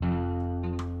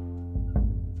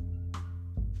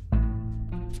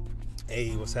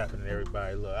Hey, what's happening,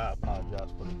 everybody? Look, I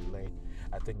apologize for the delay.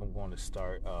 I think I'm going to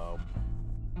start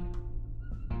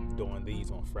doing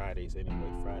these on Fridays anyway.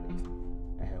 Fridays,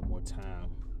 I have more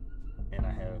time and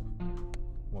I have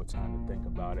more time to think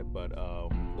about it. But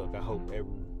look, I hope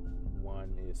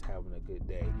everyone is having a good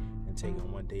day and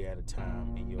taking one day at a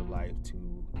time in your life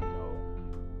to,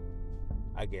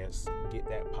 I guess, get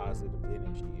that positive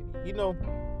energy. And,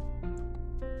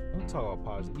 let me talk about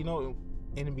positive.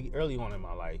 Early on in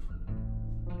my life,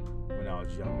 when I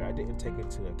was younger, I didn't take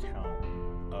into account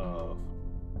of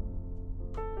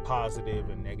positive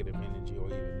and negative energy or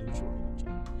even neutral energy.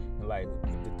 And like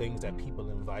the things that people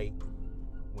invite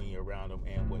when you're around them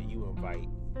and what you invite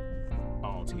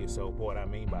onto yourself. What I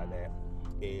mean by that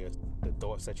is the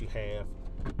thoughts that you have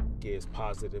gives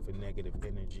positive and negative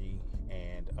energy,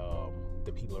 and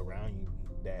the people around you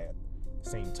that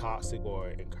seem toxic or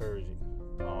encouraging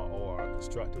or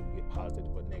constructive get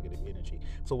positive or negative energy.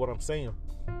 So what I'm saying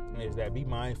is that be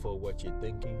mindful of what you're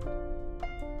thinking,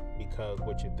 because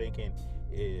what you're thinking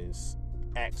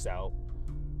acts out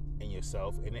in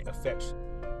yourself, and it affects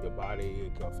your body.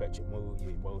 It can affect your mood, your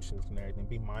emotions, and everything.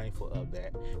 Be mindful of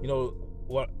that.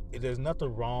 There's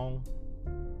nothing wrong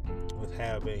with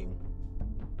having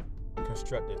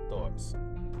constructive thoughts,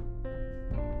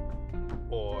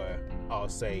 or I'll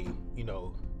say,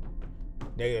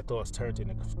 negative thoughts turn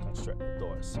into constructive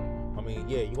thoughts. I mean,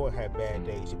 yeah, you're going to have bad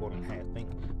days. You're going to think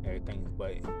everything.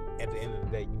 But at the end of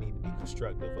the day, you need to be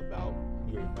constructive about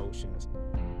your emotions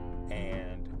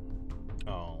and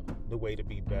the way to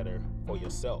be better for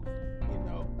yourself,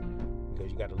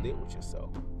 because you got to live with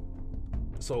yourself.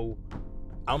 So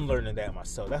I'm learning that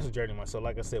myself. That's a journey myself.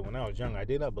 Like I said, when I was young, I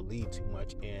did not believe too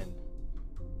much in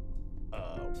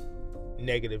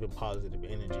negative and positive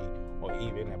energy, or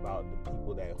even about the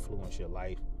people that influence your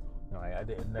life. I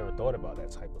never thought about that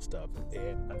type of stuff,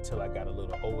 and until I got a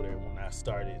little older, when I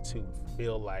started to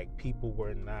feel like people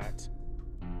were not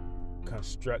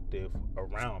constructive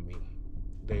around me.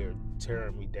 They're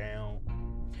tearing me down,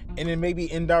 and it may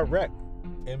be indirect.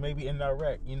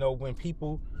 When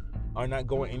people are not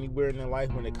going anywhere in their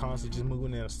life, when they're constantly just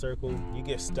moving in a circle, you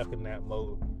get stuck in that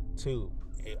mode too.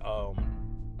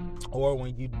 Or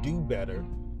when you do better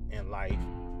in life,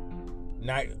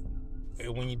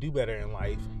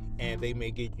 and they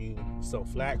may give you some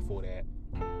flack for that,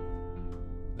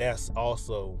 that's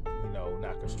also,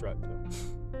 not constructive.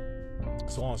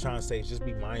 So what I'm trying to say is just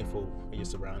be mindful of your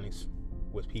surroundings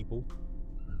with people,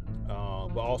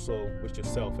 but also with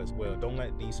yourself as well. Don't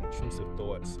let these intrusive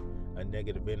thoughts and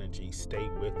negative energy stay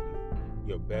with you.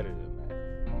 You're better than that.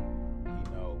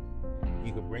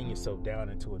 You can bring yourself down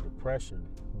into a depression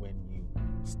when you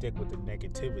stick with the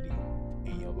negativity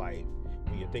in your life,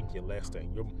 when you think you're less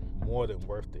than. You're more than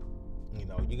worth it.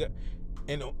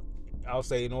 I'll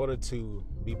say, in order to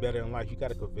be better in life, you got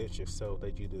to convince yourself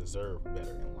that you deserve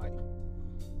better in life,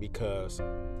 because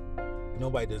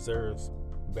nobody deserves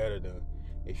better than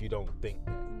if you don't think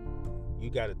that. You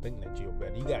got to think that you're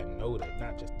better. You got to know that,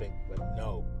 not just think, but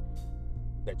know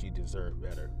that you deserve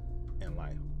better in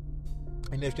life.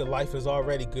 And if your life is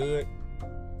already good,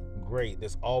 great.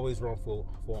 There's always room for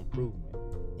improvement,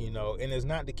 and it's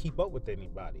not to keep up with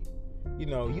anybody. You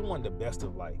want the best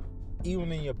of life.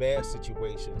 Even in your bad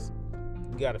situations,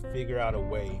 you got to figure out a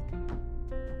way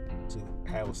to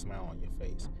have a smile on your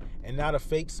face, and not a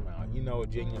fake smile, a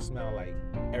genuine smile, like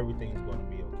everything's going to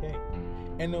be okay.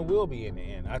 And it will be in the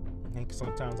end. I think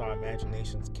sometimes our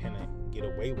imaginations can get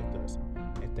away with us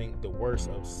and think the worst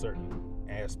of certain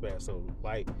aspects of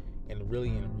life, and really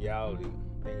in reality,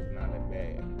 things are not that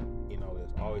bad.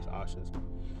 There's always options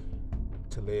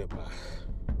to live by.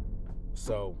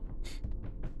 So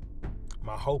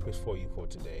my hope is for you for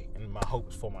today, and my hope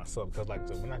is for myself, because like I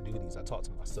said, when I do these, I talk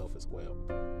to myself as well,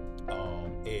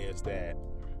 is that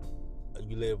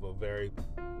you live a very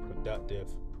productive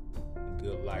and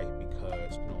good life,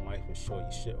 because life is short.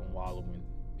 You shouldn't wallow in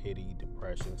pity,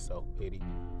 depression, self-pity,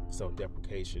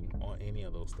 self-deprecation, or any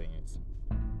of those things.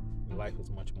 Your life is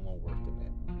much more worth than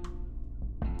that.